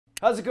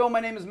How's it going? My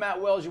name is Matt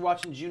Wells. You're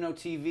watching JUNO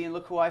TV, and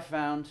look who I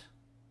found.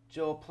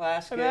 Joel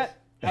Plaskett. Hey, Matt.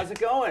 How's it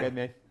going? Good,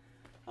 man.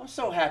 I'm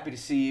so happy to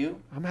see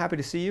you. I'm happy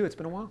to see you. It's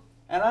been a while.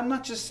 And I'm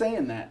not just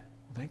saying that.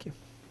 Thank you.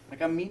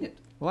 Like, I mean it.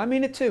 Well, I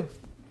mean it too.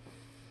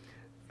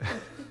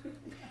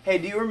 Hey,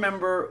 do you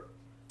remember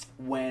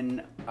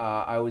when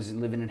I was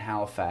living in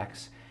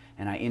Halifax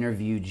and I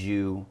interviewed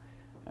you?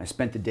 I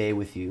spent the day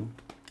with you,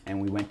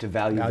 and we went to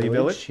Value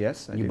Village.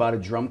 Yes, I You do. bought a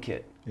drum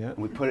kit. Yeah. And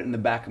we put it in the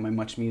back of my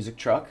Much Music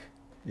truck.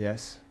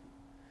 Yes.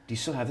 Do you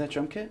still have that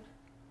drum kit?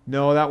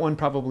 No, that one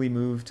probably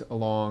moved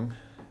along.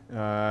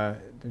 I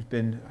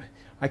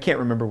can't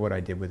remember what I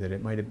did with it.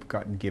 It might have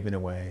gotten given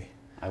away.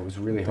 I was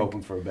really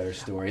hoping for a better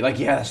story. Like,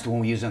 yeah, that's the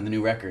one we used on the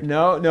new record.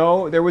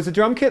 No, there was a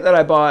drum kit that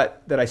I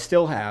bought that I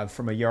still have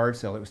from a yard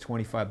sale. It was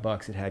 25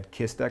 bucks. It had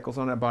Kiss decals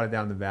on it. I bought it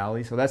down in the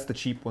valley. So that's the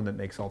cheap one that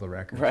makes all the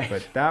records. Right.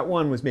 But that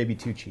one was maybe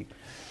too cheap.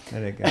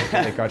 And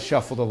it got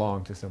shuffled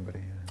along to somebody.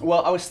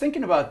 Well, I was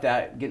thinking about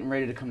that, getting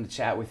ready to come to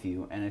chat with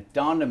you, and it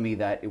dawned on me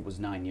that it was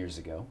 9 years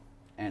ago,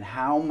 and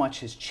how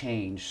much has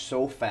changed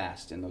so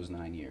fast in those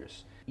 9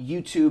 years.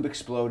 YouTube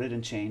exploded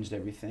and changed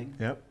everything.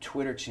 Yep.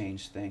 Twitter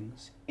changed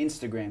things.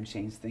 Instagram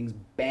changed things.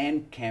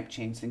 Bandcamp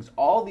changed things.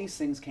 All these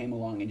things came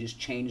along and just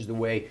changed the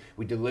way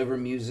we deliver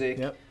music,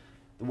 Yep.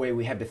 the way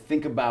we had to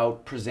think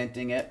about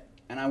presenting it.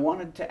 And I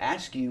wanted to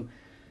ask you,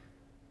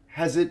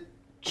 has it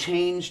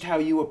changed how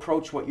you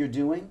approach what you're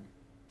doing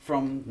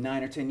from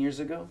 9 or 10 years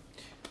ago?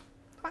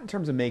 Not in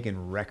terms of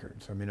making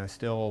records. I mean, I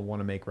still want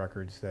to make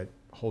records that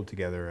hold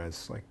together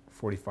as like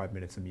 45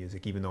 minutes of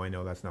music, even though I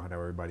know that's not how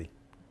everybody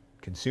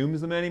consumes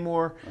them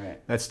anymore.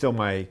 Right. That's still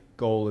my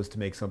goal, is to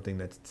make something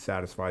that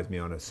satisfies me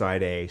on a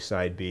side A,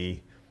 side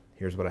B.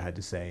 Here's what I had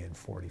to say in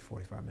 40,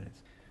 45 minutes.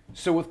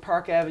 So with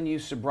Park Avenue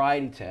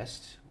Sobriety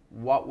Test,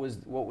 what was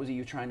it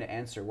you trying to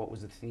answer? What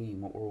was the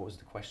theme? What was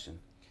the question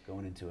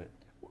going into it?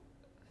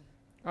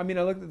 I mean,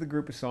 I looked at the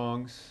group of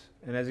songs,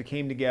 and as it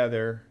came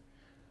together,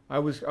 I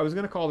was going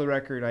to call the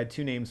record. I had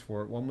two names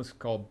for it.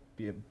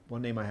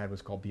 One name I had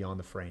was called Beyond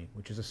the Frame,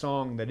 which is a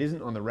song that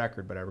isn't on the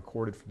record, but I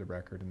recorded for the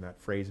record, and that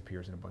phrase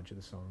appears in a bunch of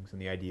the songs.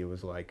 And the idea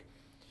was like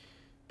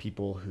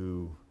people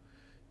who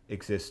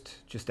exist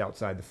just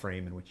outside the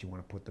frame in which you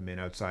want to put them in,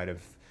 outside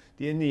of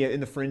in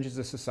the fringes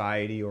of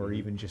society, or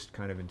even just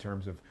kind of in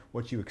terms of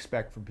what you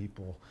expect from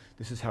people.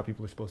 This is how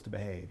people are supposed to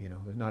behave. You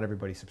know, not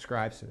everybody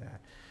subscribes to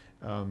that.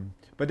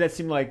 But that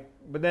seemed like,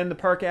 but then the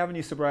Park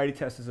Avenue Sobriety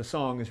Test as a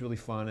song is really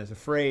fun. As a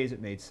phrase,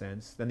 it made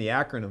sense. Then the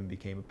acronym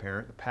became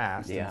apparent, the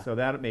PAST, Yeah. and so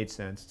that it made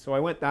sense. So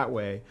I went that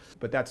way.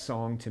 But that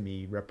song to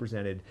me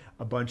represented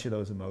a bunch of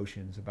those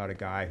emotions about a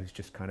guy who's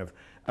just kind of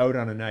out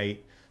on a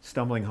night,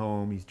 stumbling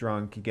home. He's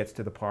drunk. He gets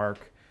to the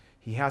park.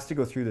 He has to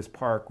go through this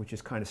park, which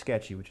is kind of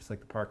sketchy, which is like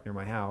the park near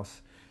my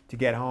house, to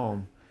get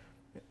home.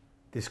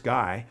 This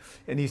guy,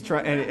 and he's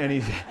trying, and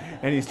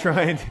he's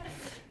trying,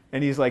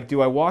 and he's like,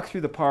 do I walk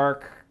through the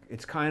park?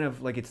 It's kind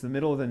of like it's the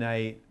middle of the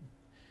night,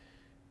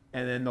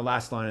 and then the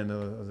last line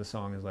of the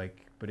song is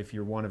like, but if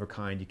you're one of a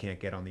kind, you can't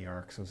get on the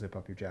ark, so zip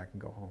up your jacket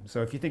and go home.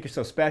 So if you think you're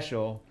so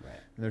special, Right.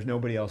 and there's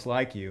nobody else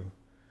like you,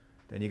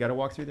 then you got to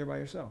walk through there by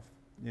yourself,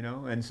 you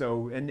know? And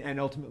so, and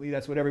ultimately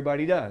that's what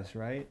everybody does,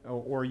 right?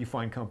 Or you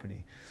find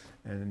company,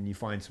 and you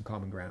find some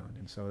common ground.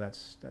 And so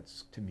that's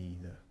to me,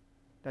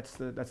 that's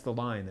the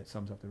line that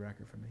sums up the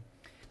record for me.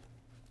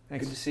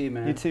 Thanks. Good to see you,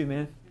 man. You too,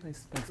 man.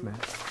 Thanks,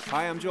 Matt.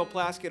 Hi, I'm Joel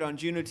Plaskett on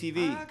JUNO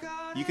TV.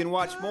 You can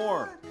watch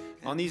more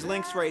on these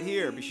links right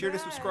here. Be sure to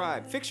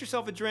subscribe. Fix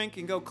yourself a drink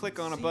and go click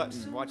on a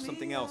button. Watch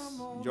something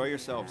else. Enjoy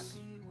yourselves.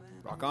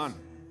 Rock on.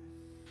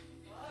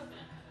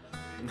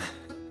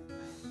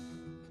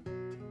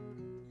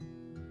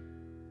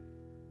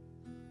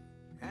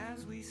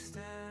 As we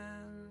stand